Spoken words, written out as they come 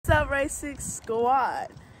Ray 6 Squad,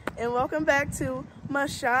 and welcome back to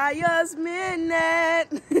Mashiah's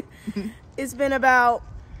Minute. It's been about,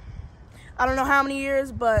 I don't know how many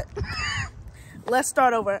years, but let's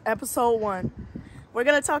start over. Episode 1. We're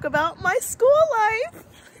going to talk about my school life.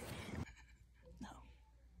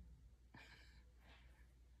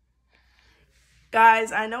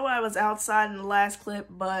 Guys, I know I was outside in the last clip,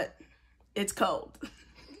 but it's cold.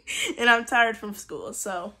 And I'm tired from school,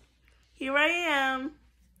 so here I am.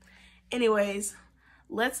 Anyways,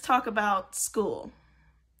 let's talk about school.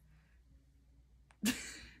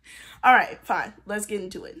 All right, fine. Let's get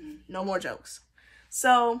into it. No more jokes.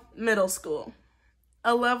 So, middle school.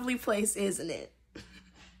 A lovely place, isn't it?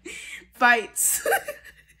 Fights.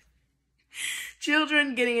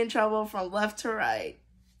 Children getting in trouble from left to right.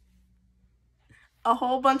 A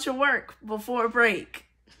whole bunch of work before break.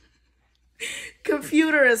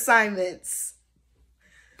 Computer assignments.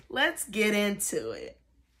 Let's get into it.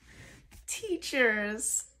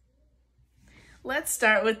 Teachers. Let's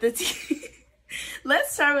start with the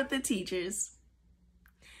teachers.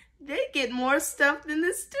 They get more stuff than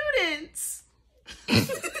the students.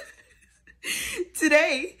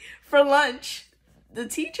 Today, for lunch, the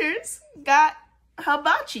teachers got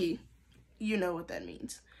hibachi. You know what that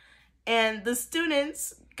means. And the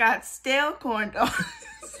students got stale corn dogs.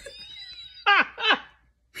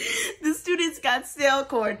 The students got stale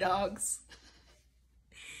corn dogs.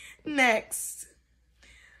 Next,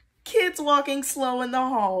 kids walking slow in the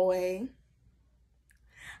hallway.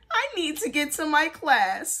 I need to get to my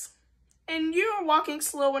class, and you're walking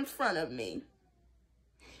slow in front of me.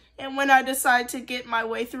 And when I decide to get my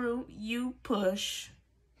way through, you push.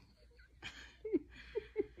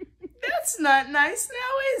 That's not nice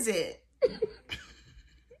now, is it?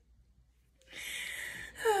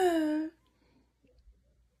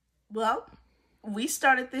 Well, we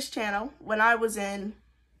started this channel when I was in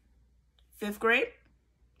 5th grade.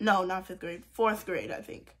 No, not 5th grade. 4th grade, I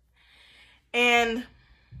think. And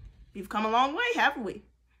we've come a long way, haven't we?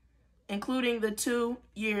 Including the 2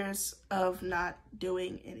 years of not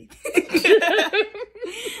doing anything.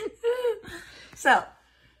 So,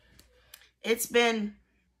 it's been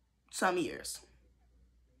some years.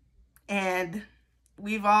 And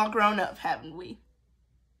we've all grown up, haven't we?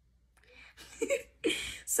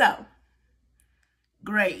 So,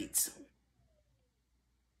 grades.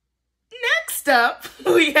 Next up,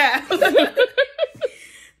 we have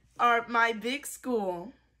my big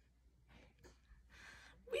school.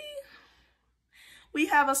 We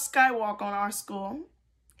have a skywalk on our school.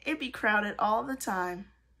 It be crowded all the time.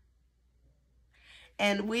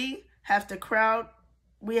 And we have to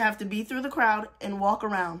be through the crowd and walk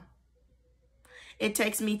around. It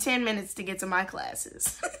takes me 10 minutes to get to my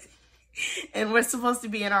classes. And we're supposed to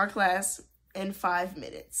be in our class in 5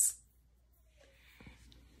 minutes.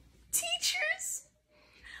 Teachers,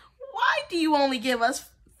 why do you only give us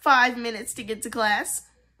 5 minutes to get to class?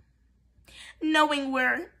 Knowing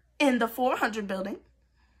we're in the 400 building.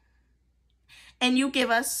 And you give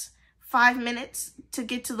us 5 minutes to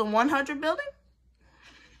get to the 100 building?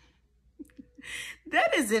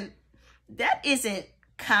 That isn't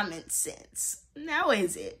common sense. Now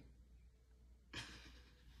is it?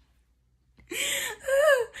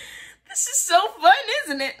 This is so fun,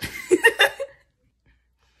 isn't it?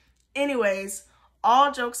 Anyways,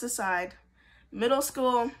 all jokes aside, middle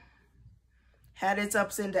school had its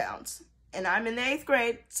ups and downs. And I'm in the 8th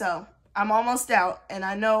grade, so I'm almost out. And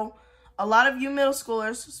I know a lot of you middle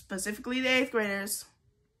schoolers, specifically the 8th graders,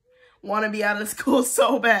 want to be out of school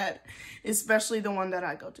so bad. Especially the one that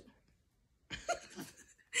I go to.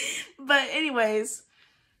 But anyways,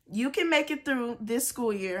 you can make it through this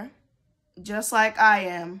school year. Just like I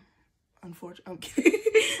am. Unfortunately, I'm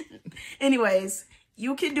kidding. Anyways,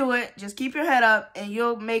 you can do it. Just keep your head up and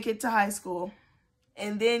you'll make it to high school.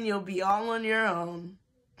 And then you'll be all on your own.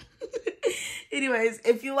 Anyways,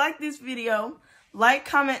 if you like this video, like,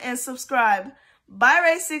 comment, and subscribe. Bye,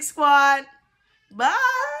 Ray 6 Squad. Bye.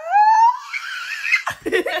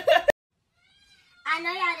 I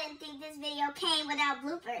know y'all didn't think this video came without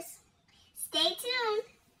bloopers. Stay tuned.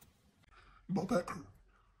 About that crew.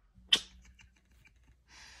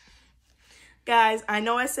 Guys, I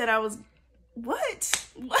know I said I was... What?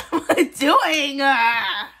 What am I doing?